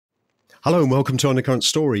Hello and welcome to Undercurrent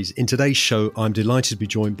Stories. In today's show, I'm delighted to be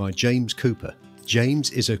joined by James Cooper.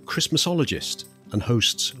 James is a Christmasologist and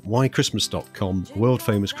hosts whychristmas.com, a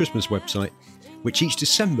world-famous Christmas website, which each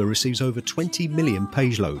December receives over 20 million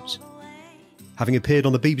page loads. Having appeared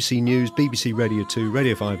on the BBC News, BBC Radio 2,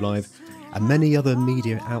 Radio 5 Live, and many other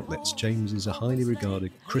media outlets, James is a highly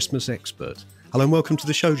regarded Christmas expert. Hello and welcome to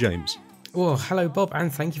the show, James. Well, hello, Bob, and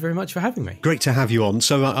thank you very much for having me. Great to have you on.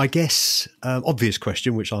 So I guess obvious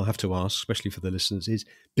question, which I'll have to ask, especially for the listeners, is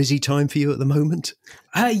busy time for you at the moment?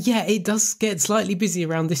 Yeah, it does get slightly busy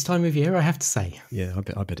around this time of year, I have to say. Yeah,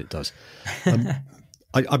 I bet it does.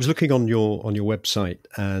 I was looking on your website,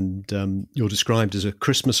 and you're described as a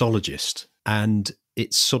Christmasologist, and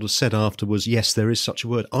it's sort of said afterwards, yes, there is such a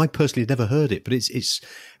word. I personally had never heard it, but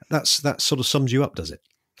that sort of sums you up, does it?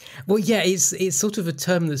 Well, yeah, it's sort of a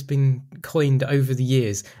term that's been coined over the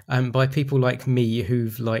years by people like me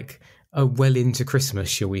who've are well into Christmas,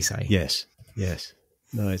 shall we say? Yes.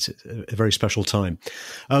 No, it's a very special time.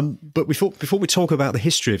 But before we talk about the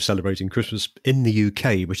history of celebrating Christmas in the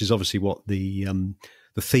UK, which is obviously what the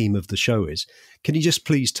theme of the show is, can you just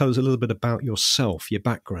please tell us a little bit about yourself, your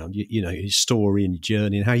background, your story and your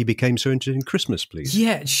journey, and how you became so interested in Christmas, please?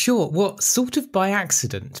 Yeah, sure. Well, sort of by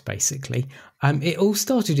accident, basically. It all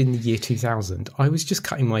started in the year 2000. I was just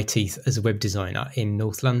cutting my teeth as a web designer in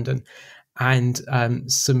North London, and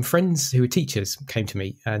some friends who were teachers came to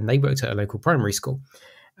me, and they worked at a local primary school.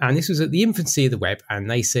 And this was at the infancy of the web, and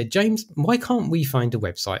they said, James, why can't we find a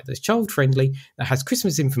website that's child-friendly, that has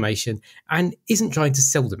Christmas information, and isn't trying to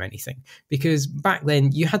sell them anything? Because back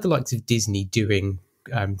then, you had the likes of Disney doing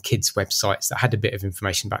kids' websites that had a bit of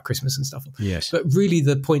information about Christmas and stuff. Yes. But really,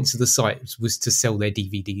 the points of the site was to sell their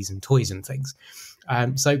DVDs and toys and things.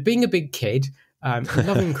 So being a big kid,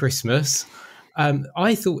 loving Christmas,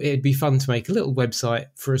 I thought it'd be fun to make a little website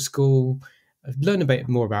for a school, learn a bit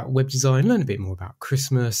more about web design, learn a bit more about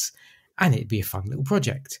Christmas, and it'd be a fun little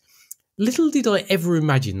project. Little did I ever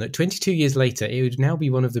imagine that 22 years later, it would now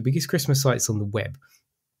be one of the biggest Christmas sites on the web.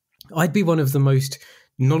 I'd be one of the most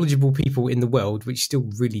knowledgeable people in the world, which still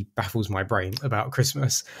really baffles my brain about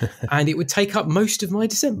Christmas, and it would take up most of my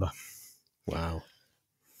December. Wow.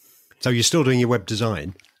 So you're still doing your web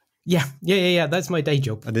design? Yeah. That's my day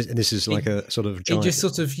job. And this is like a sort of giant, it just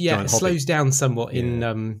sort of slows down somewhat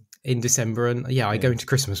in December, and I go into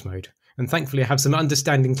Christmas mode. And thankfully, I have some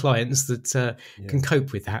understanding clients that can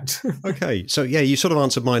cope with that. Okay, so you sort of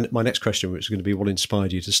answered my next question, which was going to be what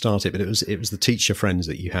inspired you to start it. But it was the teacher friends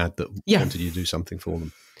that you had that wanted you to do something for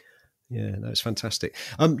them. Yeah, no, it's fantastic.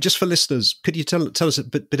 Just for listeners, could you tell us a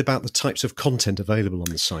bit about the types of content available on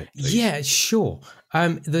the site, please? Yeah, sure.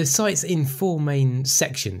 The site's in 4 main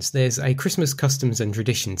sections. There's a Christmas customs and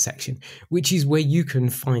tradition section, which is where you can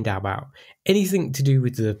find out about anything to do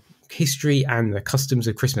with the history and the customs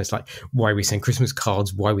of Christmas, like why we send Christmas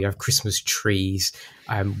cards, why we have Christmas trees,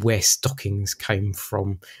 where stockings came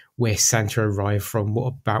from, where Santa arrived from, what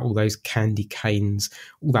about all those candy canes,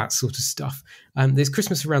 all that sort of stuff. There's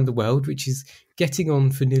Christmas around the world, which is getting on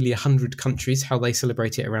for nearly 100 countries, how they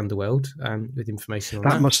celebrate it around the world, with information on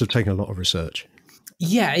that. That must have taken a lot of research.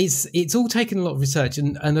 Yeah, it's all taken a lot of research,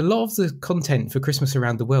 and a lot of the content for Christmas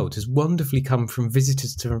around the world has wonderfully come from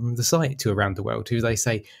visitors from the site to around the world, who they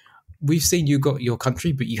say, we've seen you got your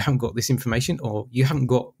country, but you haven't got this information, or you haven't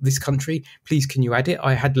got this country. Please, can you add it?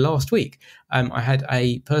 I had last week, I had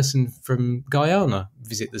a person from Guyana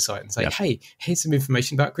visit the site and say, hey, here's some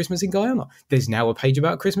information about Christmas in Guyana. There's now a page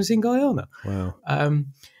about Christmas in Guyana. Wow.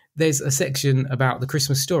 There's a section about the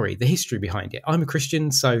Christmas story, the history behind it. I'm a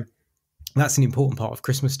Christian, so that's an important part of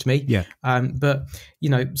Christmas to me. Yeah. But,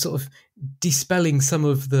 sort of dispelling some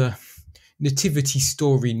of the nativity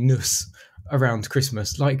story-ness around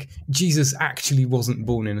Christmas, like Jesus actually wasn't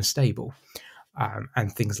born in a stable,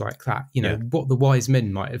 and things like that, what the wise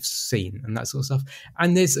men might have seen and that sort of stuff.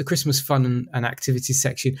 And there's a Christmas fun and activities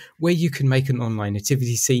section where you can make an online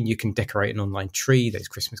nativity scene, you can decorate an online tree, there's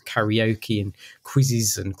Christmas karaoke and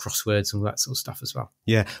quizzes and crosswords and all that sort of stuff as well.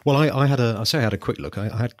 Yeah, well, I had a quick look. I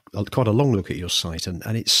had quite a long look at your site, and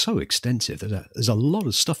it's so extensive that there's a lot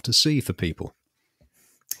of stuff to see for people.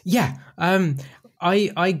 Yeah,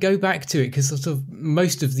 I go back to it because sort of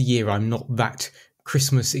most of the year I'm not that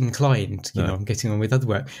Christmas inclined, I'm getting on with other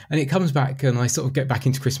work, and it comes back and I sort of get back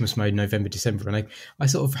into Christmas mode November, December, and I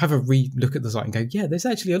sort of have a re-look at the site and go, yeah, there's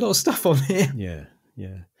actually a lot of stuff on here.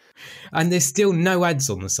 Yeah. And there's still no ads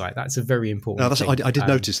on the site. That's a very important thing. I did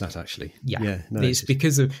notice that, actually. It's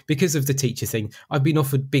because of the teacher thing. I've been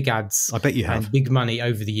offered big ads. I bet you have. And big money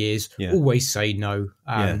over the years. Always say no.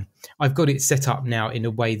 I've got it set up now in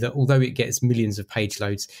a way that although it gets millions of page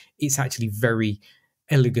loads, it's actually very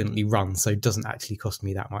elegantly run, so it doesn't actually cost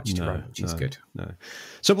me that much to run, which is good. No.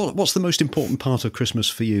 So what's the most important part of Christmas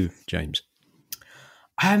for you, James?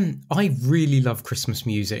 I really love Christmas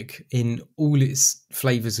music in all its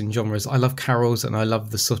flavours and genres. I love carols and I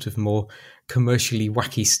love the sort of more commercially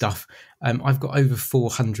wacky stuff. I've got over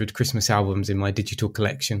 400 Christmas albums in my digital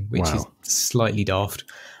collection, which is slightly daft.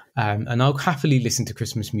 And I'll happily listen to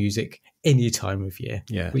Christmas music any time of year,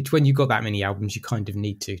 which when you've got that many albums, you kind of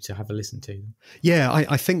need to have a listen to them. Yeah,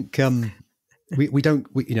 I think...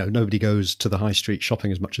 nobody goes to the high street shopping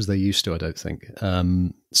as much as they used to, I don't think.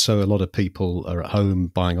 So a lot of people are at home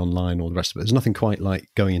buying online, all the rest of it. There's nothing quite like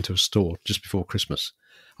going into a store just before Christmas.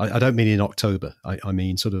 I don't mean in October. I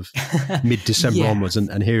mean sort of mid-December onwards,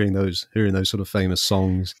 and hearing those sort of famous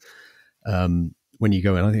songs when you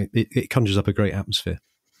go in. I think it conjures up a great atmosphere.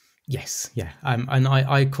 Yes, yeah. And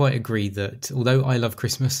I quite agree that although I love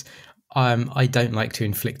Christmas, I don't like to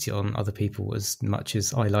inflict it on other people as much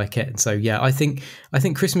as I like it. And so, yeah, I think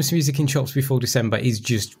Christmas music in shops before December is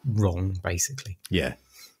just wrong, basically. Yeah.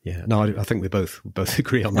 Yeah. No, I think we both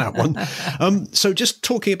agree on that one. So just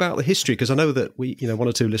talking about the history, because I know that one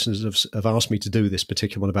or two listeners have asked me to do this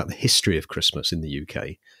particular one about the history of Christmas in the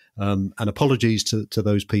UK. And apologies to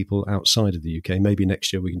those people outside of the UK. Maybe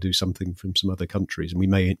next year we can do something from some other countries, and we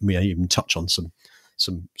may even touch on some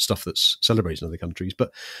stuff that's celebrated in other countries.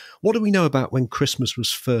 But what do we know about when Christmas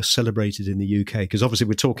was first celebrated in the UK? Because obviously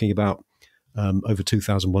we're talking about over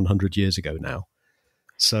 2,100 years ago now.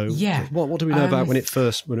 So what do we know about when it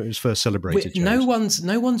was first celebrated? No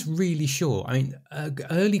one's really sure. I mean,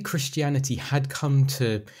 early Christianity had come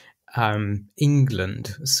to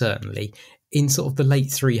England, certainly, in sort of the late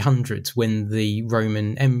 300s when the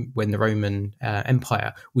Roman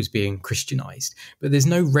Empire was being Christianized. But there's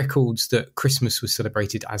no records that Christmas was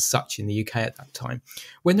celebrated as such in the UK at that time.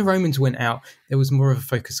 When the Romans went out, there was more of a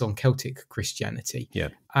focus on Celtic Christianity. Yeah.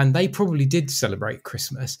 And they probably did celebrate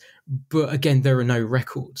Christmas, but again, there are no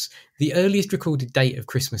records. The earliest recorded date of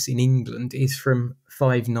Christmas in England is from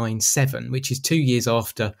 597, which is 2 years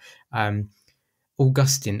after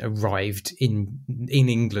Augustine arrived in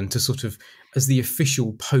England to sort of, as the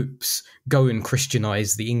official popes, go and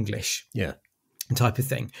Christianize the English, type of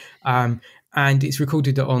thing. And it's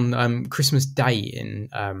recorded on Christmas Day in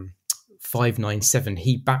 597.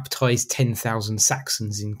 He baptized 10,000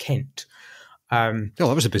 Saxons in Kent. That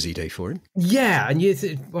was a busy day for him. Yeah, and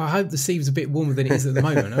I hope the sea was a bit warmer than it is at the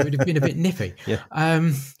moment. It would have been a bit nippy. Yeah.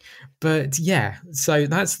 But yeah, so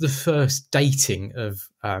that's the first dating of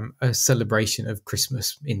a celebration of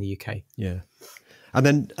Christmas in the UK. Yeah, and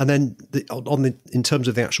then in terms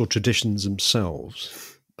of the actual traditions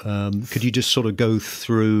themselves, could you just sort of go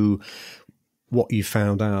through what you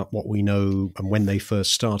found out, what we know, and when they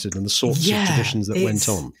first started, and the sorts of traditions that went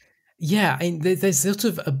on? Yeah, and there's sort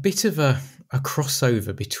of a bit of a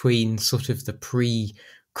crossover between sort of the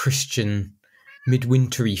pre-Christian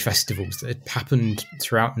midwintery festivals that had happened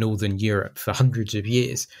throughout Northern Europe for hundreds of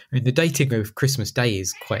years. I mean, the dating of Christmas Day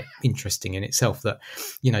is quite interesting in itself, that,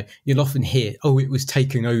 you'll often hear, it was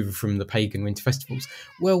taken over from the pagan winter festivals.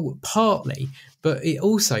 Well, partly, but it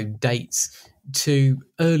also dates to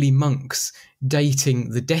early monks dating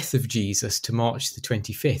the death of Jesus to March the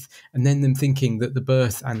 25th, and then them thinking that the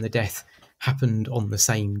birth and the death happened on the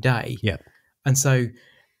same day. Yeah. And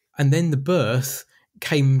then the birth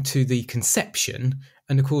came to the conception,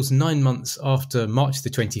 and of course 9 months after March the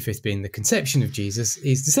 25th being the conception of Jesus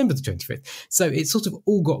is December the 25th. So it sort of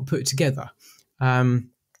all got put together.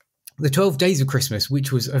 The 12 days of Christmas,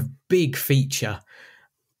 which was a big feature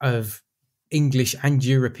of English and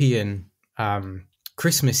European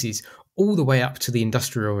Christmases all the way up to the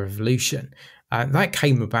Industrial Revolution, that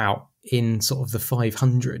came about in sort of the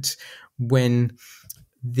 500s, when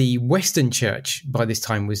the Western Church by this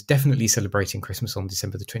time was definitely celebrating Christmas on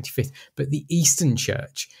December the 25th, but the Eastern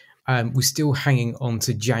Church was still hanging on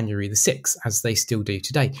to January the 6th, as they still do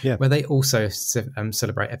today, where they also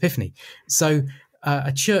celebrate Epiphany. So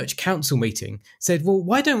a church council meeting said, well,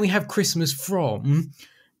 why don't we have Christmas from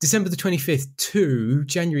December the 25th to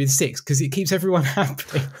January the 6th, because it keeps everyone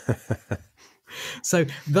happy. So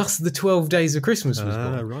thus the 12 days of Christmas was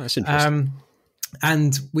born. Right, that's interesting.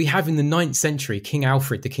 And we have in the 9th century King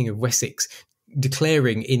Alfred, the King of Wessex,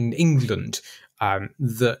 declaring in England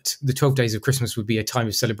that the 12 days of Christmas would be a time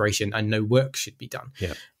of celebration and no work should be done.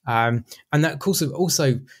 Yeah. And that, of course,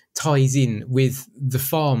 also ties in with the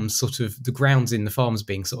farms, sort of the grounds in the farms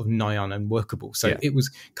being sort of nigh on unworkable. So it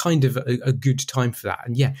was kind of a good time for that.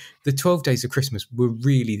 And the 12 days of Christmas were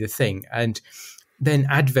really the thing. And then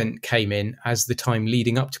Advent came in as the time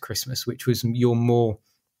leading up to Christmas, which was your more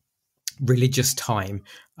religious time.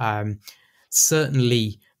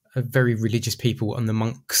 Certainly very religious people and the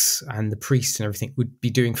monks and the priests and everything would be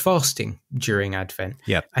doing fasting during Advent.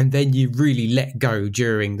 Yeah. And then you really let go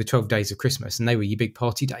during the 12 days of Christmas, and they were your big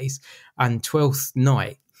party days. And 12th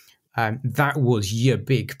night, that was your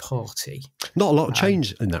big party. Not a lot of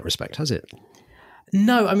change in that respect, has it?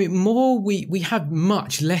 No, I mean, we have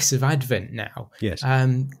much less of Advent now. Yes.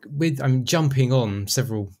 Jumping on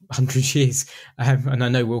several hundred years, and I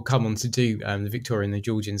know we'll come on to do the Victorian and the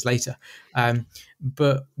Georgians later.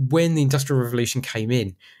 But when the Industrial Revolution came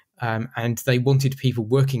in, and they wanted people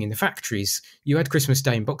working in the factories, you had Christmas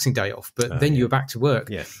Day and Boxing Day off, but then you were back to work.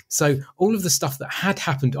 Yeah. So all of the stuff that had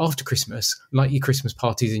happened after Christmas, like your Christmas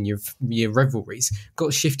parties and your revelries,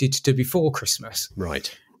 got shifted to before Christmas.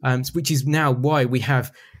 Right. Which is now why we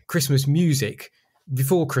have Christmas music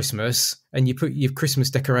before Christmas, and you put your Christmas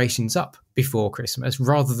decorations up before Christmas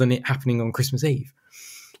rather than it happening on Christmas Eve.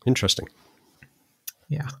 Interesting.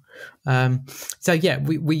 Yeah.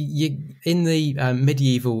 We in the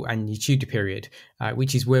medieval and your Tudor period,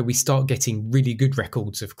 which is where we start getting really good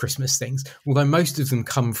records of Christmas things, although most of them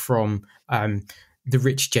come from the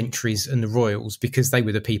rich gentries and the royals, because they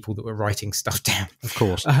were the people that were writing stuff down. Of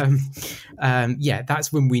course.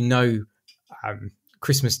 That's when we know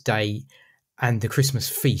Christmas Day and the Christmas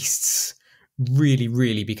feasts really,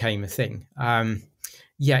 really became a thing. In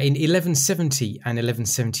 1170 and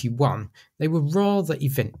 1171, they were rather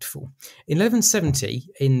eventful. In 1170,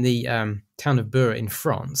 in the town of Bure in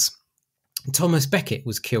France, Thomas Becket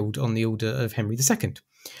was killed on the order of Henry II.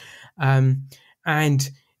 And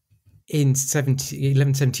in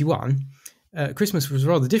 1171, Christmas was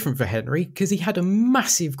rather different for Henry, because he had a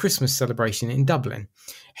massive Christmas celebration in Dublin.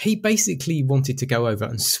 He basically wanted to go over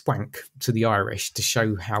and swank to the Irish to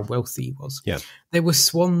show how wealthy he was. Yeah. There were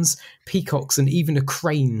swans, peacocks, and even a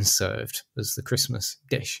crane served as the Christmas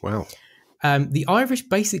dish. Wow. The Irish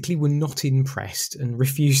basically were not impressed and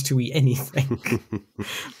refused to eat anything.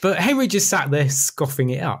 But Henry just sat there scoffing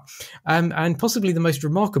it up. And possibly the most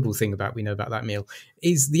remarkable thing we know about that meal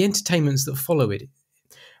is the entertainments that follow it,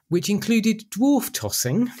 which included dwarf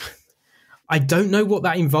tossing. I don't know what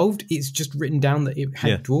that involved. It's just written down that it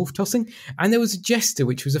had dwarf tossing. And there was a jester,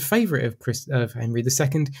 which was a favourite of Henry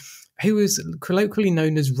II, who was colloquially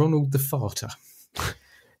known as Ronald the Farter.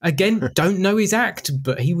 Again, don't know his act,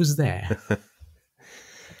 but he was there.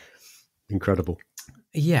 Incredible.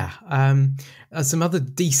 Yeah. Some other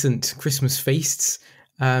decent Christmas feasts.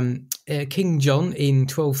 King John in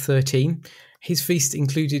 1213, his feast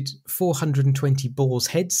included 420 boar's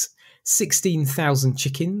heads, 16,000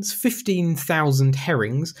 chickens, 15,000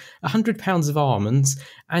 herrings, 100 pounds of almonds,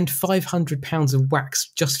 and 500 pounds of wax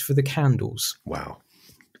just for the candles. Wow.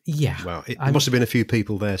 Yeah. Wow. It must have been a few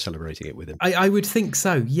people there celebrating it with him. I would think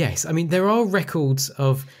so, yes. I mean, there are records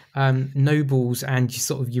of nobles and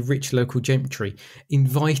sort of your rich local gentry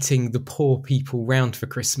inviting the poor people round for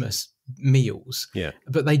Christmas meals. Yeah.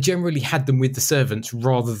 But they generally had them with the servants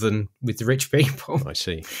rather than with the rich people. I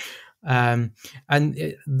see.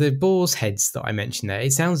 The boar's heads that I mentioned there,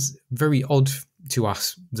 it sounds very odd to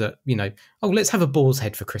us that, let's have a boar's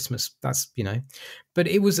head for Christmas. That's, but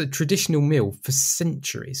it was a traditional meal for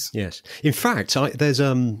centuries. Yes. In fact, there's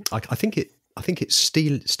I think it's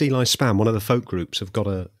Steel Eye Spam, one of the folk groups, have got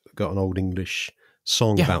an old English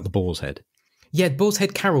song about the boar's head. Yeah, Boar's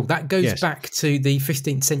Head Carol. That goes back to the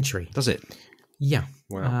 15th century. Does it? Yeah.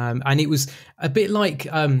 Wow. And it was a bit like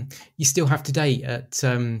you still have today at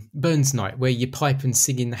Burns Night, where you pipe and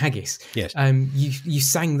sing in the haggis. Yes. You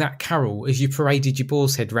sang that carol as you paraded your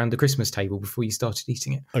boar's head around the Christmas table before you started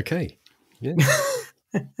eating it. Okay. Yeah.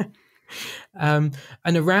 And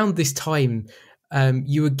around this time,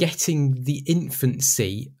 you were getting the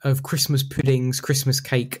infancy of Christmas puddings, Christmas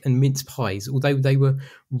cake, and mince pies, although they were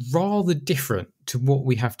rather different to what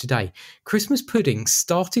we have today. Christmas pudding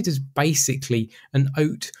started as basically an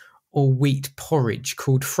oat or wheat porridge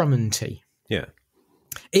called frumenty. Yeah.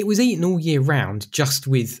 It was eaten all year round, just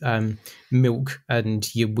with milk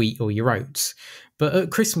and your wheat or your oats. But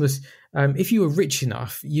at Christmas, if you were rich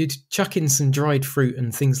enough, you'd chuck in some dried fruit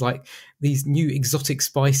and things like these new exotic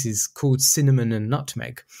spices called cinnamon and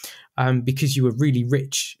nutmeg, because you were really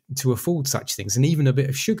rich to afford such things, and even a bit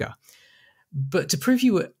of sugar. But to prove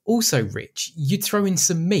you were also rich, you'd throw in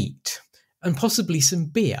some meat and possibly some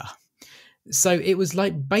beer. So it was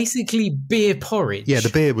like basically beer porridge. Yeah, the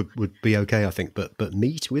beer would be okay, I think, but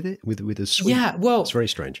meat with it, with a sweet. Yeah, well, it's very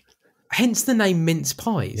strange. Hence the name mince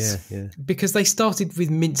pies. Yeah. Because they started with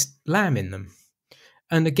minced lamb in them.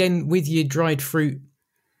 And again, with your dried fruit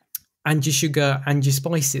and your sugar and your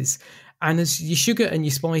spices. And as your sugar and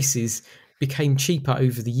your spices became cheaper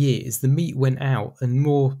over the years, the meat went out and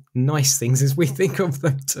more nice things as we think of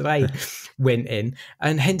them today went in.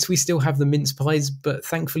 And hence we still have the mince pies, but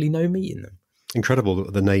thankfully no meat in them. Incredible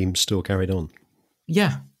that the name still carried on.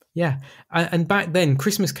 Yeah. And back then,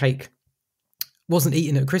 Christmas cake wasn't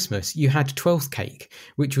eaten at Christmas. You had 12th cake,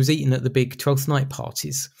 which was eaten at the big 12th night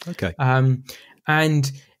parties. Okay.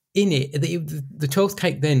 And in it, the 12th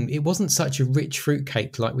cake then, it wasn't such a rich fruit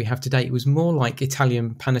cake like we have today. It was more like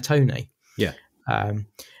Italian panettone. Yeah.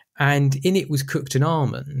 And in it was cooked an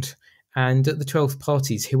almond. And at the 12th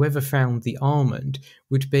parties, whoever found the almond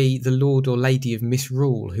would be the Lord or Lady of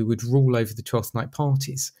Misrule, who would rule over the 12th night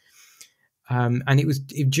parties. And it was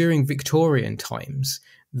during Victorian times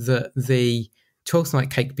that the 12th night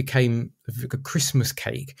cake became a Christmas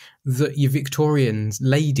cake that your Victorian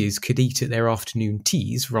ladies could eat at their afternoon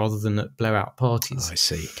teas rather than at blowout parties. Oh, I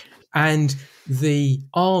see. And the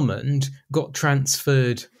almond got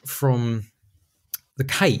transferred from the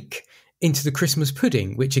cake into the Christmas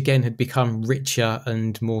pudding, which again had become richer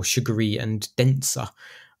and more sugary and denser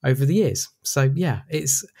over the years. So yeah,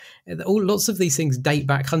 lots of these things date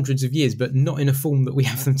back hundreds of years, but not in a form that we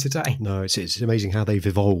have them today. No, it's amazing how they've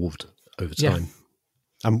evolved over time,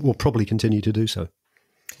 and will probably continue to do so.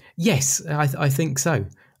 Yes, I think so.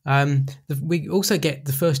 We also get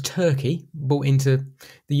the first turkey brought into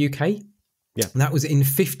the UK. Yeah, that was in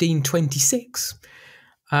 1526.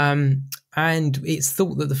 And it's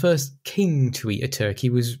thought that the first king to eat a turkey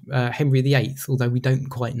was Henry VIII, although we don't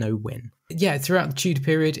quite know when. Yeah, throughout the Tudor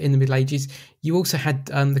period in the Middle Ages, you also had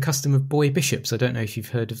the custom of boy bishops. I don't know if you've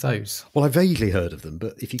heard of those. Well, I vaguely heard of them,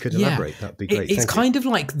 but if you could elaborate, that'd be great. It's kind of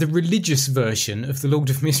like the religious version of the Lord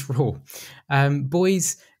of Misrule.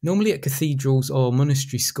 Boys, normally at cathedrals or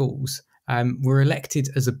monastery schools, were elected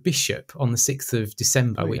as a bishop on the 6th of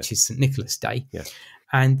December, which is St. Nicholas Day. Yeah.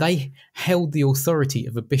 And they held the authority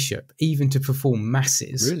of a bishop even to perform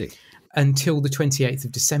masses until the 28th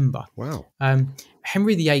of December. Wow.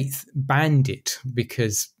 Henry VIII banned it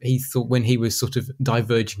because he thought when he was sort of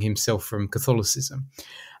diverging himself from Catholicism.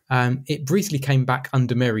 It briefly came back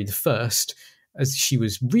under Mary I as she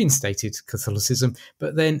was reinstated Catholicism,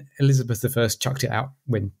 but then Elizabeth I chucked it out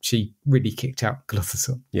when she really kicked out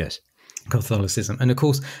Catholicism. Yes. Catholicism. And of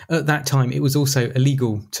course, at that time, it was also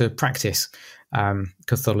illegal to practice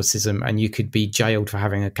Catholicism, and you could be jailed for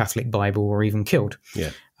having a Catholic Bible or even killed.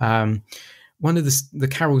 Yeah. One of the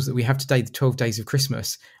carols that we have today, the 12 Days of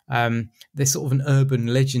Christmas, there's sort of an urban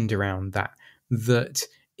legend around that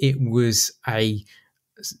it was a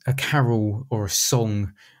carol or a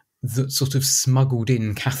song that sort of smuggled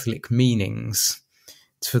in Catholic meanings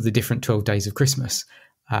for the different 12 days of Christmas.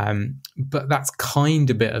 But that's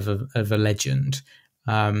kind of a bit of a legend.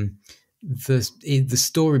 The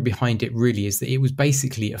story behind it really is that it was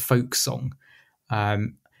basically a folk song.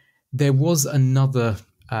 There was another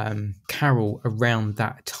carol around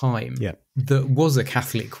that time that was a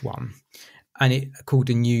Catholic one, and it called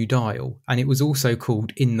A New Dial, and it was also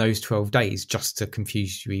called In Those 12 Days, just to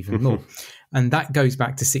confuse you even more. And that goes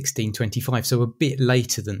back to 1625, so a bit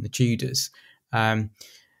later than the Tudors. But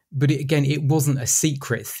it wasn't a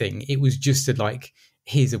secret thing. It was just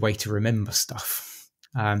here's a way to remember stuff.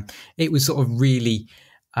 It was sort of really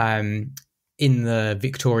in the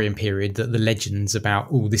Victorian period that the legends about,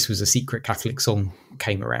 this was a secret Catholic song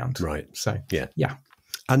came around. Right. So, yeah.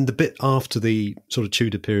 And the bit after the sort of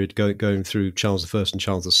Tudor period going through Charles I and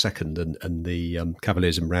Charles II and the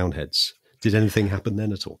Cavaliers and Roundheads, did anything happen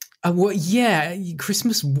then at all?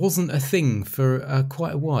 Christmas wasn't a thing for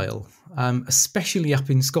quite a while, especially up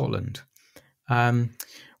in Scotland.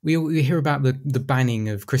 We hear about the banning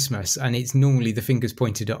of Christmas, and it's normally the fingers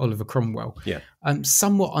pointed at Oliver Cromwell. Yeah.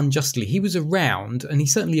 Somewhat unjustly. He was around, and he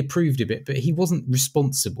certainly approved of it, but he wasn't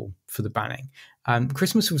responsible for the banning.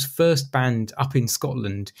 Christmas was first banned up in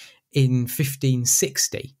Scotland in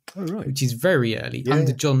 1560, which is very early,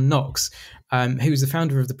 under John Knox, who was the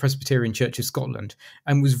founder of the Presbyterian Church of Scotland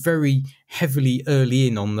and was very heavily early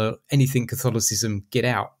in on the anything Catholicism, get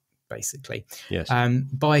out, basically. Yes.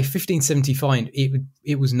 By 1575,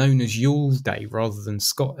 it was known as Yule Day in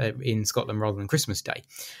Scotland rather than Christmas Day.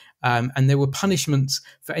 And there were punishments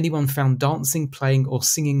for anyone found dancing, playing or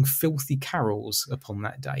singing filthy carols upon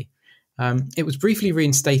that day. It was briefly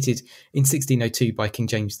reinstated in 1602 by King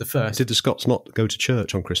James I. Did the Scots not go to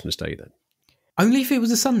church on Christmas Day then? Only if it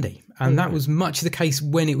was a Sunday, and that was much the case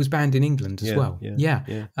when it was banned in England as well.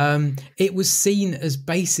 It was seen as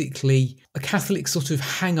basically a Catholic sort of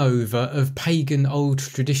hangover of pagan old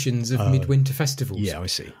traditions of midwinter festivals. Yeah, I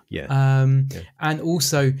see. Yeah. And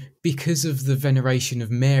also because of the veneration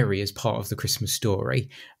of Mary as part of the Christmas story,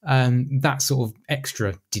 that sort of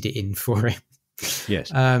extra did it in for it.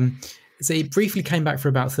 Yes. So it briefly came back for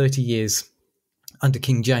about 30 years under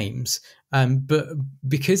King James, but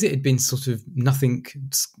because it had been sort of nothing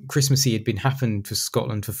Christmassy had been happened for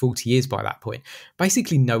Scotland for 40 years by that point,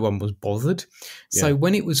 basically no one was bothered. So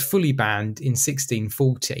when it was fully banned in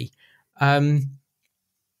 1640,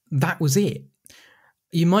 that was it.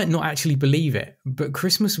 You might not actually believe it, but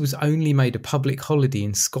Christmas was only made a public holiday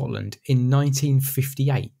in Scotland in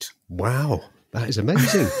 1958. Wow. That is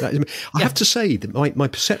amazing. I have to say that my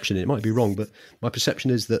perception, it might be wrong, but my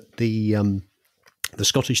perception is that the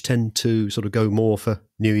Scottish tend to sort of go more for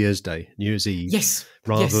New Year's Day, New Year's Eve,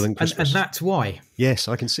 rather than Christmas. And that's why. Yes,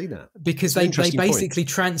 I can see that. Because they basically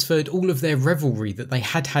transferred all of their revelry that they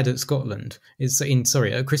had at Scotland,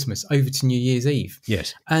 at Christmas, over to New Year's Eve.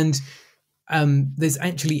 Yes. And there's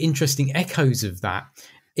actually interesting echoes of that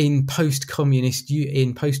in communist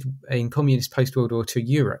post-World War II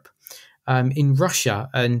Europe. In Russia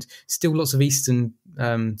and still lots of the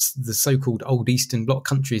so-called old Eastern Bloc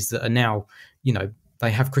countries that are now,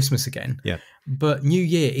 they have Christmas again. Yeah. But New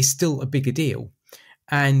Year is still a bigger deal.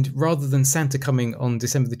 And rather than Santa coming on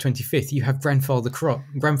December the 25th, you have Grandfather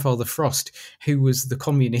Frost, who was the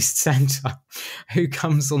communist Santa, who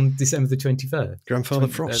comes on December the 23rd. Grandfather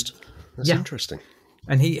Frost. That's interesting.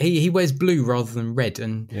 And he wears blue rather than red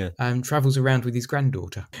and travels around with his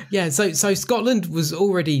granddaughter. Yeah, so Scotland was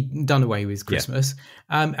already done away with Christmas.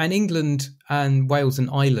 Yeah. And England and Wales and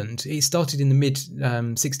Ireland, it started in the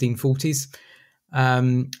mid-1640s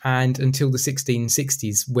and until the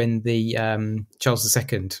 1660s when the Charles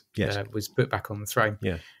II was put back on the throne.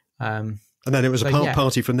 Yeah. And then it was a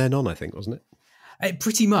party from then on, I think, wasn't it?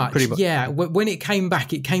 Pretty much, yeah. When it came back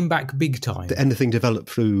big time. Did anything develop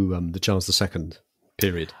through the Charles II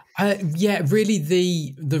period? Really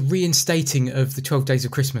the reinstating of the 12 Days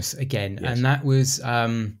of Christmas again. Yes. And that was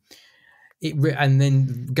and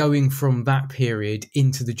then going from that period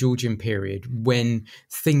into the Georgian period when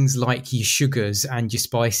things like your sugars and your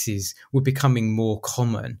spices were becoming more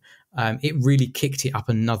common. It really kicked it up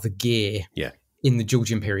another gear. Yeah. In the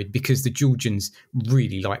Georgian period, because the Georgians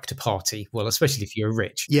really like to party, well, especially if you're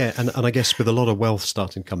rich. Yeah, and I guess with a lot of wealth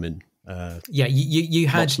starting to come in. You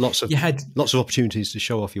had lots of opportunities to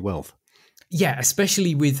show off your wealth. Yeah,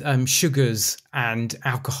 especially with sugars and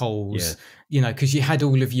alcohols, because you had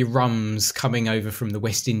all of your rums coming over from the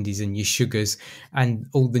West Indies and your sugars and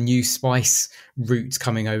all the new spice routes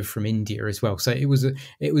coming over from India as well. So it was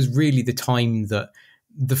really the time that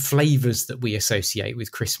the flavours that we associate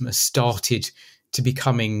with Christmas started to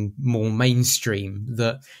becoming more mainstream,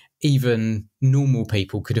 that even normal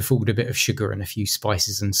people could afford a bit of sugar and a few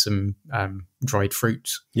spices and some dried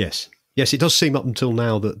fruits. Yes, it does seem up until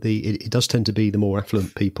now that it does tend to be the more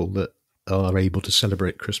affluent people that are able to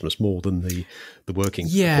celebrate Christmas more than the working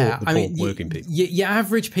working people. Your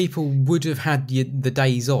average people would have had the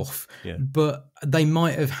days off, but they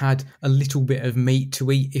might have had a little bit of meat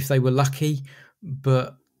to eat if they were lucky.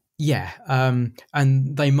 But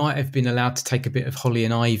and they might have been allowed to take a bit of holly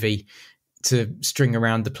and ivy to string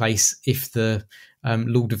around the place if the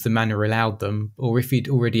Lord of the Manor allowed them, or if he'd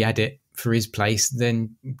already had it for his place,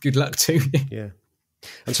 then good luck to you. Yeah.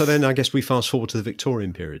 And so then I guess we fast forward to the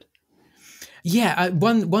Victorian period. Yeah,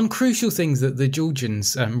 one crucial thing that the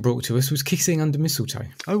Georgians brought to us was kissing under mistletoe.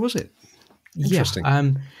 Oh, was it? Interesting.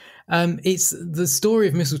 Yeah. It's the story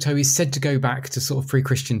of mistletoe is said to go back to sort of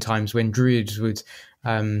pre-Christian times when druids would,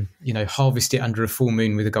 harvest it under a full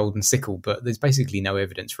moon with a golden sickle, but there's basically no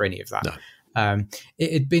evidence for any of that. No.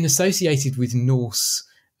 It had been associated with Norse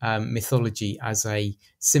mythology as a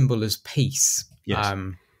symbol of peace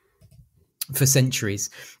for centuries,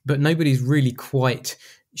 but nobody's really quite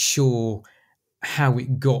sure how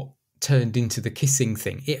it got turned into the kissing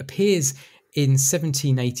thing. It appears in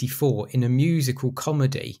 1784 in a musical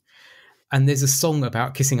comedy, and there's a song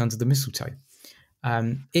about kissing under the mistletoe.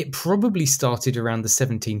 It probably started around the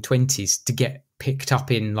 1720s to get picked up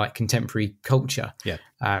in like contemporary culture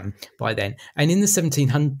by then. And in the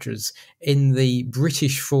 1700s, in the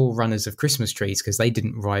British forerunners of Christmas trees, because they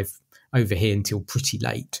didn't arrive over here until pretty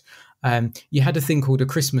late, you had a thing called a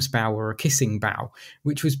Christmas bough or a kissing bough,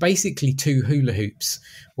 which was basically 2 hula hoops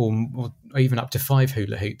or even up to 5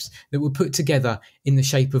 hula hoops that were put together in the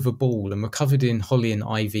shape of a ball and were covered in holly and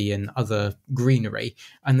ivy and other greenery,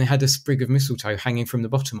 and they had a sprig of mistletoe hanging from the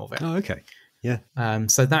bottom of it. Oh, okay. Yeah.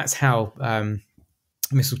 So that's how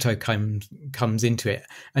mistletoe comes into it.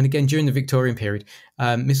 And again, during the Victorian period,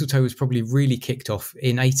 mistletoe was probably really kicked off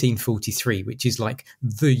in 1843, which is like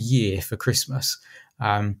the year for Christmas.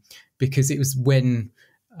 Because it was when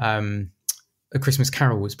A Christmas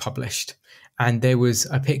Carol was published, And there was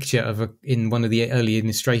a picture of in one of the early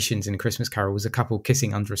illustrations in A Christmas Carol was a couple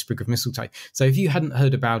kissing under a sprig of mistletoe. So if you hadn't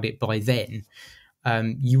heard about it by then,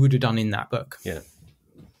 you would have done in that book. Yeah.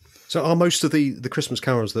 So are most of the Christmas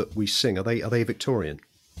carols that we sing, are they Victorian?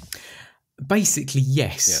 Basically,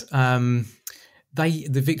 yes. Yeah.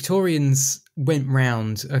 The Victorians went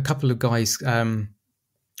round, a couple of guys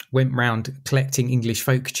went round collecting English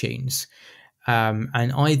folk tunes,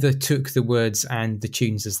 and either took the words and the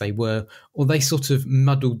tunes as they were, or they sort of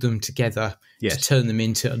muddled them together to turn them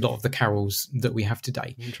into a lot of the carols that we have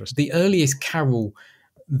today. The earliest carol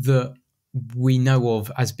that we know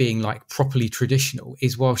of as being like properly traditional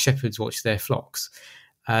is While Shepherds Watch Their Flocks,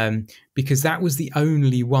 because that was the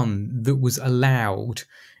only one that was allowed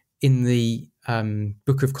in the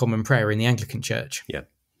Book of Common Prayer in the Anglican Church. Yeah.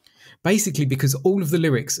 Basically because all of the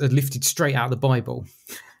lyrics are lifted straight out of the Bible.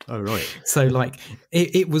 Oh, right. So like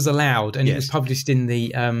it was allowed, and it was published in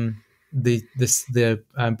the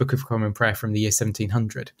Book of Common Prayer from the year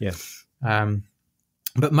 1700. Yeah.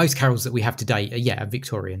 But most carols that we have today are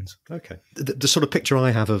Victorians. Okay. The sort of picture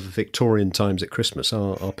I have of Victorian times at Christmas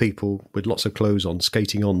are people with lots of clothes on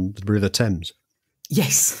skating on the River Thames.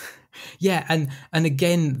 Yes. Yeah, and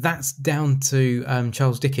again, that's down to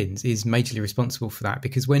Charles Dickens is majorly responsible for that,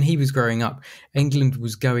 because when he was growing up, England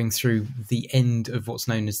was going through the end of what's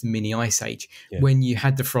known as the mini ice age, when you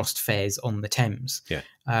had the frost fairs on the Thames. Yeah.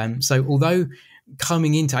 So although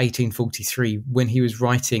coming into 1843, when he was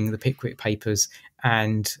writing the Pickwick Papers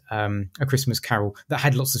and A Christmas Carol that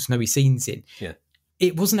had lots of snowy scenes in,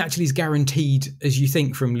 it wasn't actually as guaranteed as you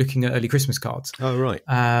think from looking at early Christmas cards. Oh, right.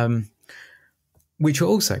 Which were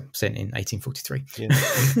also sent in 1843. Yeah.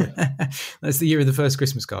 That's the year of the first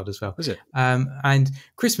Christmas card as well. Was it? And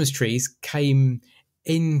Christmas trees came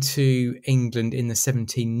into England in the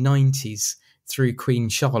 1790s through Queen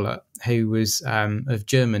Charlotte, who was of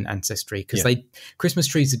German ancestry, because Christmas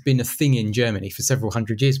trees had been a thing in Germany for several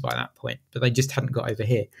hundred years by that point, but they just hadn't got over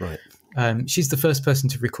here. Right. She's the first person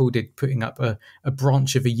to recorded putting up a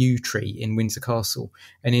branch of a yew tree in Windsor Castle.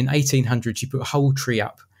 And in 1800, she put a whole tree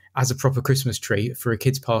up as a proper Christmas tree for a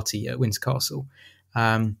kids' party at Windsor Castle.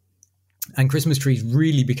 And Christmas trees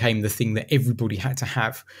really became the thing that everybody had to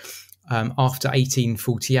have after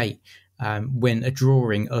 1848, when a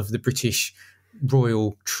drawing of the British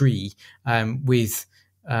royal tree with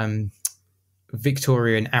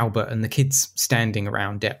Victoria and Albert and the kids standing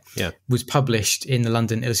around it was published in the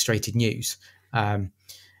London Illustrated News. And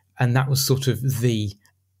that was sort of the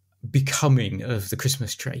becoming of the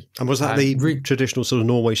Christmas tree. And was that the traditional sort of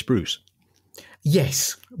Norway spruce?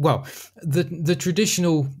 Yes. Well, the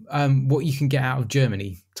traditional what you can get out of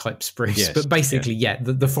Germany type spruce, but basically,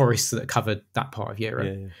 the forests that covered that part of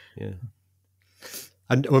Europe. Yeah.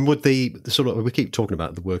 And would the sort of, we keep talking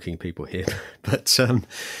about the working people here, but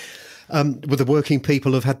would the working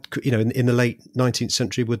people have had, in the late 19th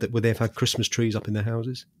century, would they have had Christmas trees up in their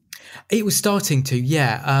houses? It was starting to,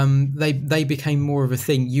 They became more of a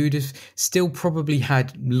thing. You'd have still probably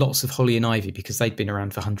had lots of holly and ivy because they'd been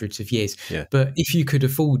around for hundreds of years. Yeah. But if you could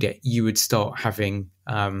afford it, you would start having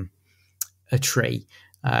a tree.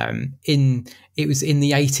 It was in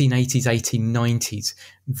the 1880s, 1890s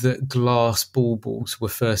that glass baubles were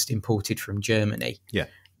first imported from Germany. Yeah.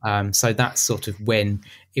 So that's sort of when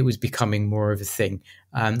it was becoming more of a thing.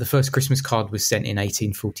 The first Christmas card was sent in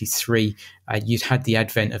 1843. You'd had the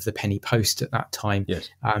advent of the penny post at that time. Yes.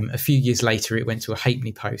 A few years later, it went to a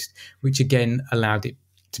halfpenny post, which again allowed it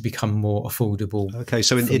to become more affordable. Okay,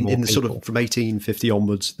 so in the sort of from 1850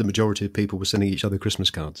 onwards, the majority of people were sending each other Christmas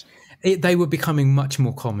cards. They were becoming much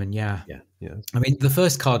more common, yeah. I mean, the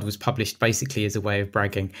first card was published basically as a way of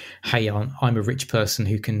bragging, hey, I'm a rich person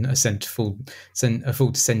who can afford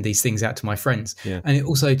to send these things out to my friends. Yeah. And it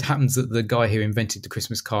also happens that the guy who invented the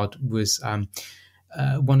Christmas card was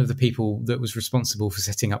one of the people that was responsible for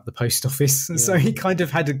setting up the post office. And so he kind of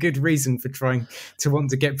had a good reason for trying to want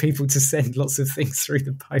to get people to send lots of things through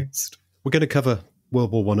the post. We're going to cover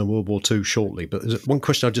World War I and World War II shortly, but there's one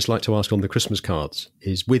question I'd just like to ask on the Christmas cards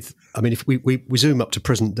is if we zoom up to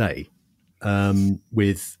present day,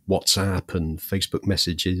 with WhatsApp and Facebook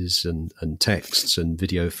messages and texts and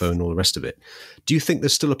video phone, all the rest of it, do you think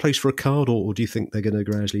there's still a place for a card, or do you think they're going to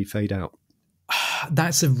gradually fade out?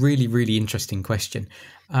 That's a really, really interesting question.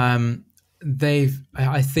 I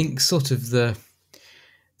think sort of the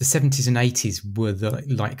 70s and 80s were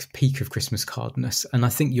the peak of Christmas cardness, and I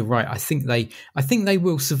think you're right. I think they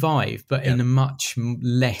will survive, but in a much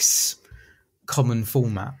less common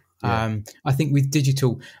format. I think with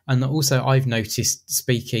digital, and also I've noticed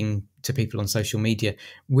speaking to people on social media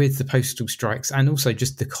with the postal strikes and also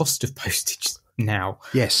just the cost of postage now.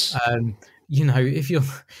 Yes. if you're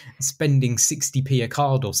spending 60p a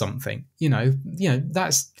card or something,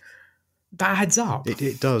 that adds up.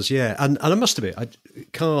 It does, yeah. And I must admit,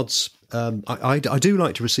 cards. I do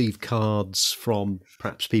like to receive cards from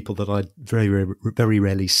perhaps people that I very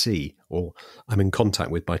rarely see or I'm in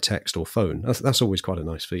contact with by text or phone. That's always quite a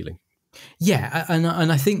nice feeling. Yeah, and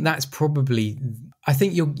I think that's probably. I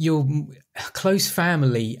think your close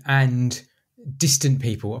family and distant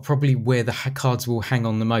people are probably where the cards will hang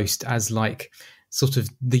on the most as like sort of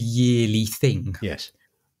the yearly thing. Yes.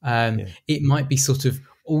 It might be sort of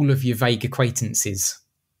all of your vague acquaintances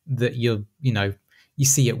that you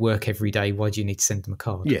see at work every day. Why do you need to send them a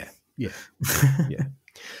card? Yeah.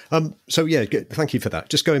 So yeah, thank you for that.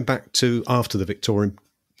 Just going back to after the Victorian,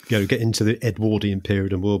 get into the Edwardian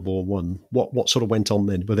period and World War One. What sort of went on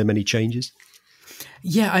then? Were there many changes?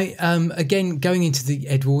 Yeah, again, going into the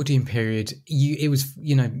Edwardian period, you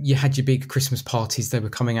had your big Christmas parties. They were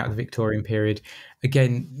coming out of the Victorian period.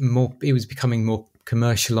 Again, it was becoming more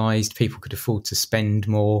commercialised. People could afford to spend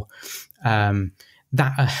more.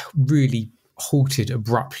 That really halted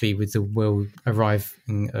abruptly with the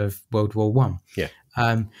arriving of World War One. Yeah.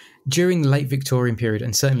 During the late Victorian period,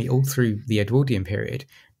 and certainly all through the Edwardian period,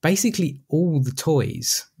 basically all the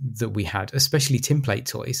toys that we had, especially tinplate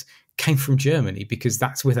toys, came from Germany because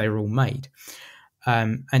that's where they were all made.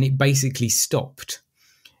 And it basically stopped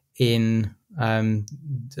at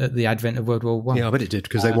the advent of World War One. Yeah, I bet it did,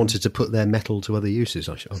 because they wanted to put their metal to other uses,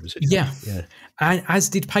 obviously. Yeah. And as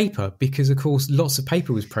did paper, because, of course, lots of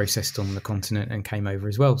paper was processed on the continent and came over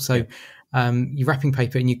as well. So your wrapping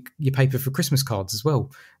paper and your paper for Christmas cards as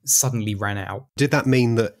well suddenly ran out. Did that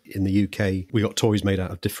mean that in the UK we got toys made out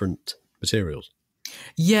of different materials?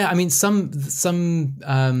 Yeah, I mean, some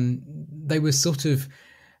they were sort of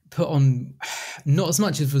put on not as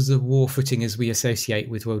much as a war footing as we associate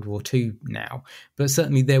with World War II now, but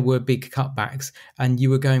certainly there were big cutbacks, and you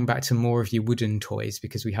were going back to more of your wooden toys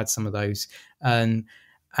because we had some of those, and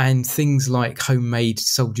things like homemade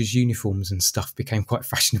soldiers' uniforms and stuff became quite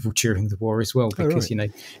fashionable during the war as well, because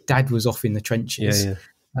Dad was off in the trenches.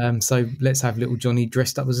 Yeah. So let's have little Johnny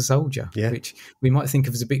dressed up as a soldier, which we might think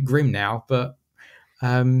of as a bit grim now, but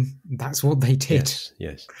that's what they did.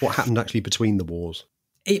 Yes. What happened actually between the wars?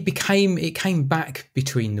 It came back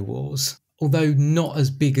between the wars, although not as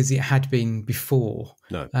big as it had been before.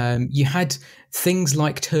 No. You had things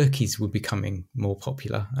like turkeys were becoming more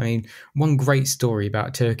popular. I mean, one great story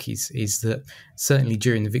about turkeys is that certainly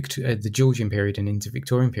during the Georgian period and into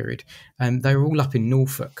Victorian period, they were all up in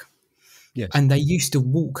Norfolk. Yes. And they used to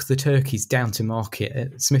walk the turkeys down to market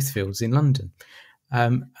at Smithfields in London.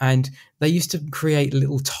 And they used to create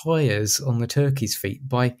little tyres on the turkeys' feet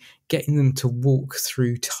by getting them to walk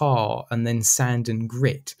through tar and then sand and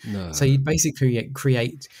grit. No. So you'd basically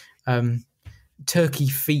create turkey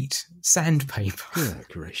feet sandpaper. Yeah,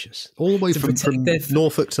 gracious. All the way from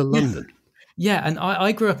Norfolk to London. Yeah, and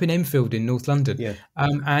I grew up in Enfield in North London. Yeah.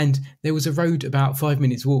 And there was a road about 5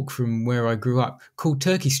 minutes walk from where I grew up called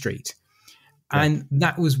Turkey Street. And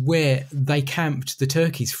that was where they camped the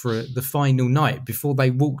turkeys for the final night before they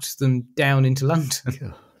walked them down into London.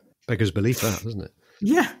 Yeah. Beggars belief that, doesn't it?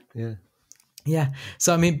 Yeah.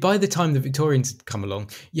 So, I mean, by the time the Victorians had come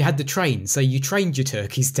along, you had the train. So you trained your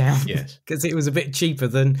turkeys down because it was a bit cheaper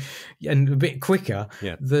and a bit quicker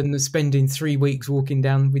than spending 3 weeks walking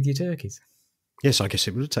down with your turkeys. Yes, I guess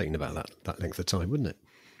it would have taken about that length of time, wouldn't it?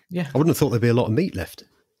 Yeah. I wouldn't have thought there'd be a lot of meat left.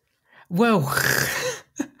 Well,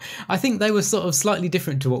 I think they were sort of slightly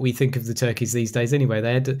different to what we think of the turkeys these days anyway.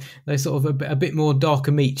 They're sort of a bit more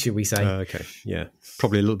darker meat, shall we say. Okay, yeah.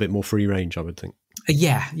 Probably a little bit more free range, I would think.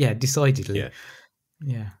 Yeah, decidedly.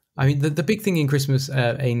 Yeah. I mean, the big thing in Christmas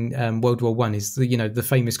in World War One is the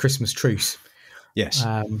famous Christmas truce. Yes.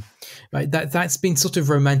 Right, that's been sort of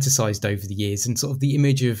romanticised over the years, and sort of the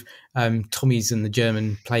image of Tommies and the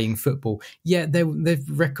German playing football. Yeah, there's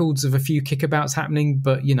records of a few kickabouts happening,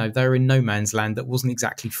 but they're in no man's land that wasn't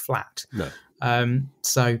exactly flat. No.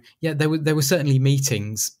 So yeah, there were certainly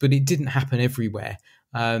meetings, but it didn't happen everywhere.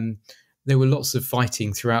 There were lots of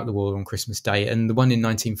fighting throughout the war on Christmas Day, and the one in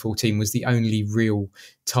 1914 was the only real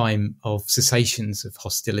time of cessations of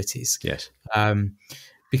hostilities. Yes.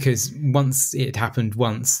 Because once it happened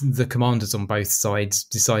the commanders on both sides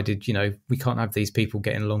decided, we can't have these people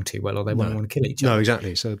getting along too well, or they won't want to kill each other. No,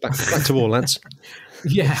 exactly. So back to war, lads.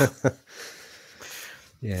 Yeah.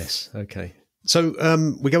 Yes. Okay. So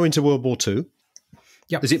we go into World War II.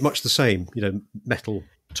 Yep. Is it much the same? Metal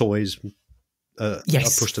toys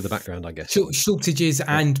yes. are pushed to the background, I guess. Shortages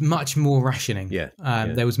and much more rationing. Yeah.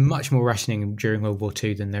 There was much more rationing during World War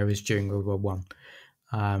II than there was during World War One.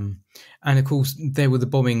 And of course, there were the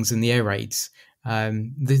bombings and the air raids.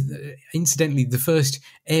 Incidentally, the first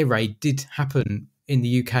air raid did happen in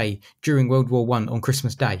the UK during World War One on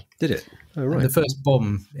Christmas Day. Did it? Oh, And right. the first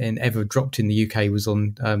bomb ever dropped in the UK was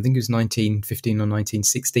on, I think it was 1915 or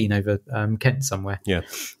 1916 over Kent somewhere. Yeah.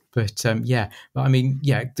 But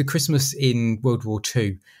the Christmas in World War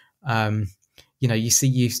Two,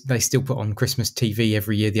 they still put on Christmas TV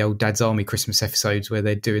every year, the old Dad's Army Christmas episodes where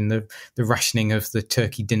they're doing the rationing of the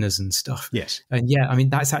turkey dinners and stuff. Yes. And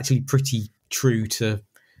that's actually pretty true to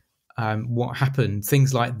what happened.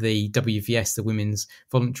 Things like the WVS, the Women's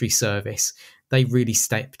Voluntary Service, they really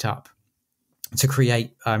stepped up to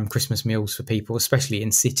create Christmas meals for people, especially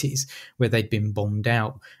in cities where they'd been bombed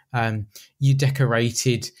out. You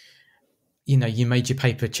decorated, you made your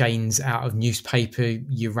paper chains out of newspaper,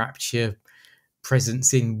 you wrapped your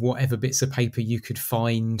presents in whatever bits of paper you could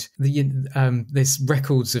find. There's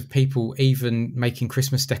records of people even making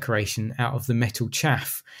Christmas decoration out of the metal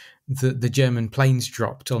chaff that the German planes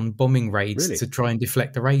dropped on bombing raids to try and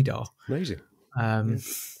deflect the radar. Amazing.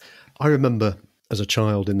 I remember as a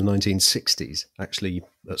child in the 1960s, actually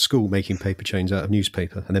at school making paper chains out of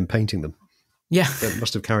newspaper and then painting them. Yeah. It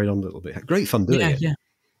must have carried on a little bit. Great fun doing it.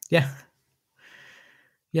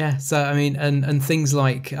 Yeah. So, and things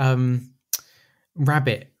like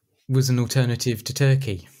rabbit was an alternative to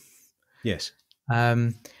turkey. Yes.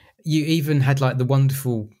 You even had like the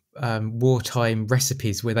wonderful wartime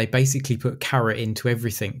recipes where they basically put carrot into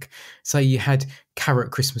everything. So you had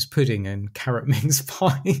carrot Christmas pudding and carrot mince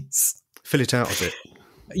pies. Fill it out a bit.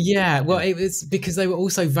 Yeah, well, it was because they were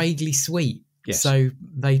also vaguely sweet. Yes. So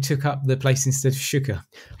they took up the place instead of sugar.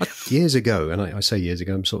 Years ago, and I say years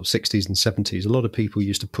ago, I'm sort of 60s and 70s, a lot of people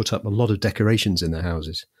used to put up a lot of decorations in their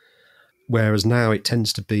houses. Whereas now it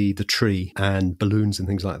tends to be the tree and balloons and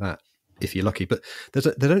things like that, if you're lucky. But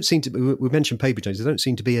there don't seem to be, we mentioned paper chains, there don't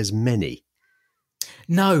seem to be as many.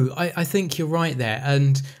 No, I think you're right there.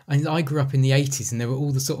 And I grew up in the 80s and there were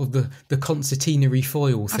all the sort of the concertinary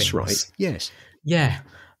foil things. That's right, yes. Yeah,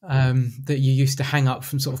 that you used to hang up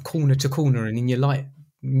from sort of corner to corner and in your light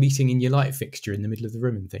fixture in the middle of the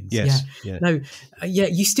room and things. Yes. Yeah. No,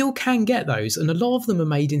 you still can get those. And a lot of them are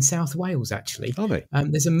made in South Wales, actually. Are they?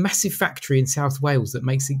 There's a massive factory in South Wales that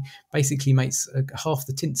basically makes half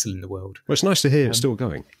the tinsel in the world. Well, it's nice to hear it's still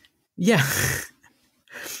going. Yeah.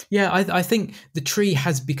 Yeah, I think the tree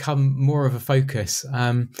has become more of a focus.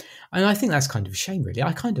 And I think that's kind of a shame, really.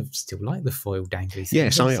 I kind of still like the foil dangly things.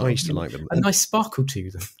 Yes, I used to like them. A nice sparkle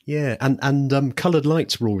to them. Yeah, and coloured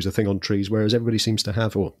lights were always a thing on trees, whereas everybody seems to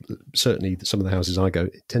have, or certainly some of the houses I go,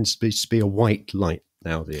 it tends to be a white light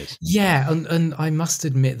nowadays. Yeah, and I must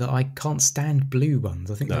admit that I can't stand blue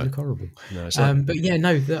ones. I think they look horrible. No, it's like, but yeah,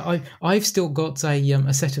 no, I've still got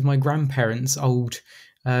a set of my grandparents' old...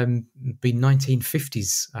 be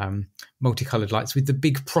 1950s multicoloured lights with the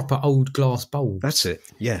big proper old glass bulbs. That's it.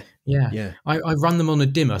 Yeah. I run them on a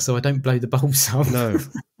dimmer so I don't blow the bulbs up. No.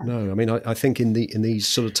 I mean, I think in these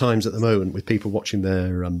sort of times at the moment, with people watching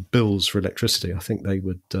their bills for electricity, I think they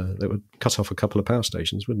would cut off a couple of power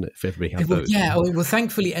stations, wouldn't it? If everybody had those. Yeah. Well,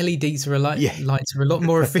 thankfully LEDs are lights are a lot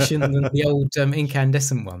more efficient than the old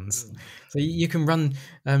incandescent ones. So you can run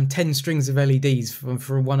 10 strings of LEDs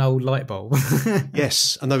for one old light bulb.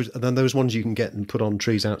 Yes, and those ones you can get and put on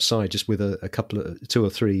trees outside, just with a couple of 2 or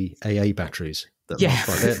 3 AA batteries.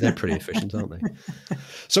 They're pretty efficient, aren't they?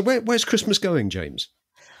 So where's Christmas going, James?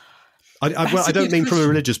 I don't mean from a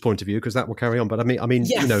religious point of view, because that will carry on. But I mean,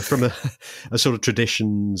 from a sort of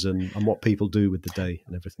traditions and what people do with the day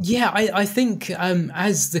and everything. Yeah, I think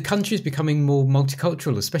as the country is becoming more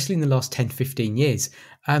multicultural, especially in the last 10, 15 years,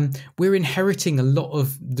 we're inheriting a lot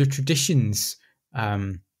of the traditions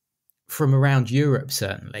from around Europe,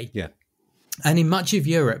 certainly. Yeah. And in much of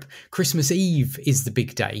Europe, Christmas Eve is the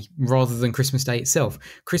big day rather than Christmas Day itself.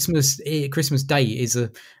 Christmas Day is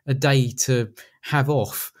a day to have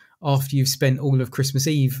off after you've spent all of Christmas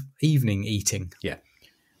Eve evening eating. Yeah.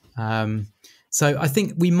 So I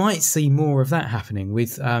think we might see more of that happening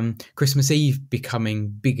with Christmas Eve becoming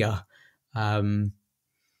bigger,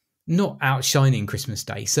 not outshining Christmas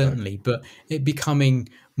Day, certainly, but it becoming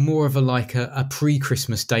more of a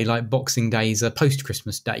pre-Christmas day, like Boxing Day is a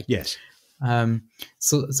post-Christmas day. Yes.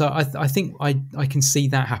 So I think I can see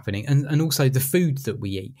that happening. And also the food that we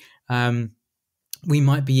eat. We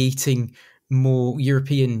might be eating more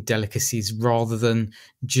European delicacies rather than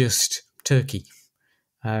just turkey.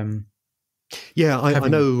 I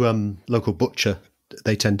know local butcher,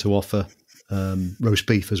 they tend to offer roast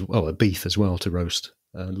beef as well, beef as well to roast.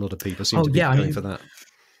 A lot of people seem to be going for that.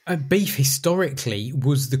 Beef historically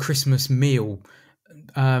was the Christmas meal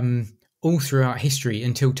all throughout history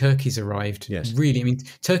until turkeys arrived. Yes. Really, I mean,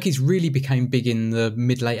 turkeys really became big in the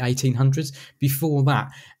mid-late 1800s. Before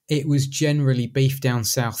that, it was generally beef down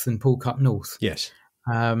south and pork up north. Yes.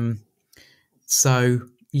 It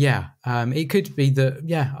could be that.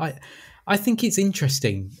 Yeah, I think it's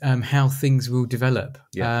interesting how things will develop.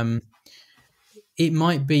 Yeah. It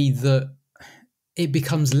might be that it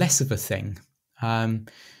becomes less of a thing.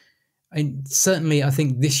 And certainly, I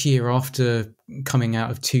think this year, after coming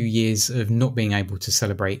out of 2 years of not being able to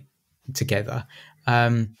celebrate together,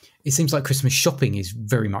 it seems like Christmas shopping is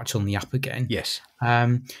very much on the up again. Yes.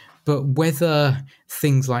 But whether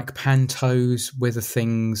things like pantos, whether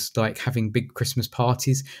things like having big Christmas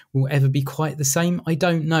parties will ever be quite the same, I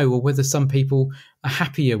don't know, or whether some people are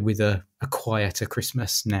happier with a quieter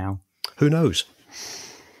Christmas now. Who knows?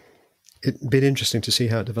 It'd be interesting to see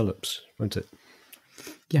how it develops, won't it?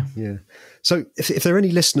 Yeah. So if there are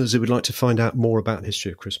any listeners who would like to find out more about the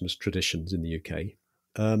history of Christmas traditions in the UK,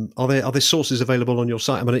 are there sources available on your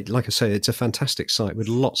site? I mean, like I say, it's a fantastic site with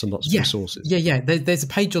lots and lots of resources. Yeah. There's a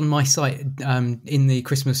page on my site in the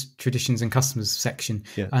Christmas traditions and customs section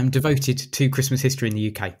devoted to Christmas history in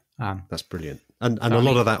the UK. That's brilliant. And a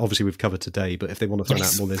lot of that, obviously, we've covered today, but if they want to find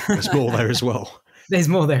out more, there's more there as well. There's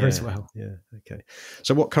more there as well. Yeah, okay.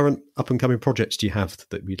 So what current up-and-coming projects do you have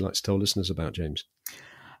that you'd like to tell listeners about, James?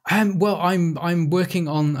 Well, I'm working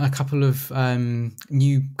on a couple of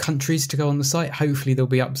new countries to go on the site. Hopefully they'll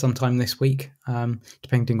be up sometime this week,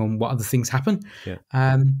 depending on what other things happen. Yeah.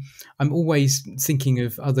 I'm always thinking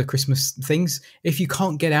of other Christmas things. If you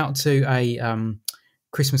can't get out to a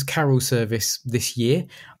Christmas carol service this year,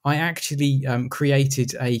 I actually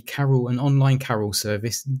created an online carol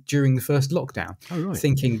service during the first lockdown,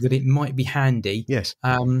 thinking that it might be handy. Yes.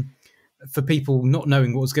 For people not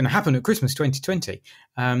knowing what was going to happen at Christmas 2020.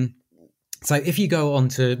 So if you go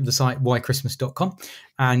onto the site whychristmas.com,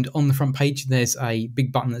 and on the front page there's a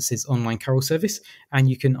big button that says online carol service, and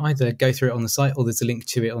you can either go through it on the site or there's a link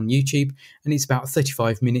to it on YouTube, and it's about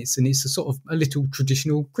 35 minutes, and it's a sort of a little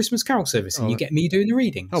traditional Christmas carol service, and you get me doing the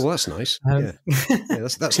readings. Oh, well, that's nice.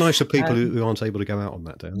 That's nice for people who aren't able to go out on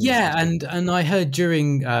that day. And I heard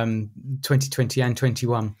during 2020 and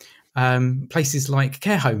 21, places like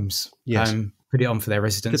care homes put it on for their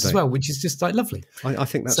residents as well, which is just like lovely. I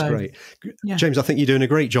think that's great. James, I think you're doing a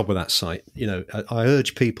great job with that site. I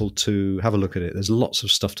urge people to have a look at it. There's lots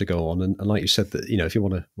of stuff to go on, and like you said, that if you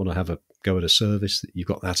want to have a go at a service, you've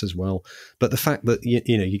got that as well. But the fact that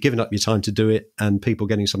you're giving up your time to do it and people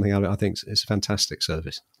getting something out of it, I think it's a fantastic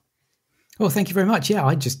service. Well, thank you very much. Yeah,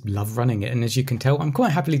 I just love running it. And as you can tell, I'm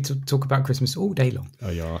quite happy to talk about Christmas all day long. Oh,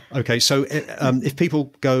 you are? Okay, so if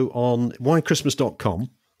people go on whychristmas.com.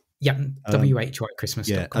 Yeah, whychristmas.com.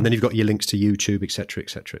 Yeah, and then you've got your links to YouTube, etc.,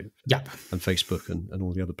 etc. Yep. And Facebook and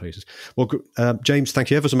all the other places. Well, James, thank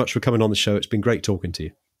you ever so much for coming on the show. It's been great talking to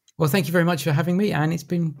you. Well, thank you very much for having me, and it's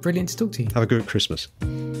been brilliant to talk to you. Have a good Christmas.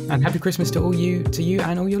 And happy Christmas to you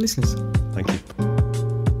and all your listeners. Thank you.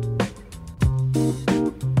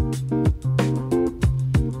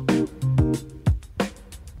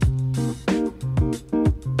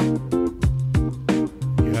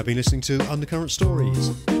 You've been listening to Undercurrent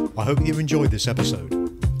Stories. I hope you enjoyed this episode.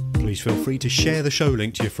 Please feel free to share the show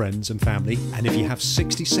link to your friends and family, and if you have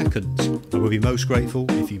 60 seconds, I would be most grateful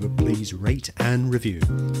if you would please rate and review.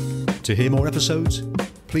 To hear more episodes,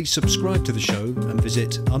 please subscribe to the show and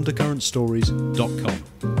visit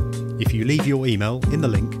undercurrentstories.com. If you leave your email in the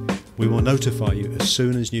link, we will notify you as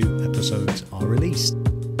soon as new episodes are released.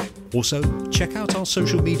 Also, check out our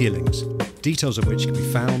social media links, details of which can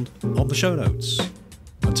be found on the show notes.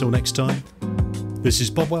 Until next time, this is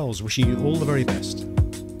Bob Wells wishing you all the very best.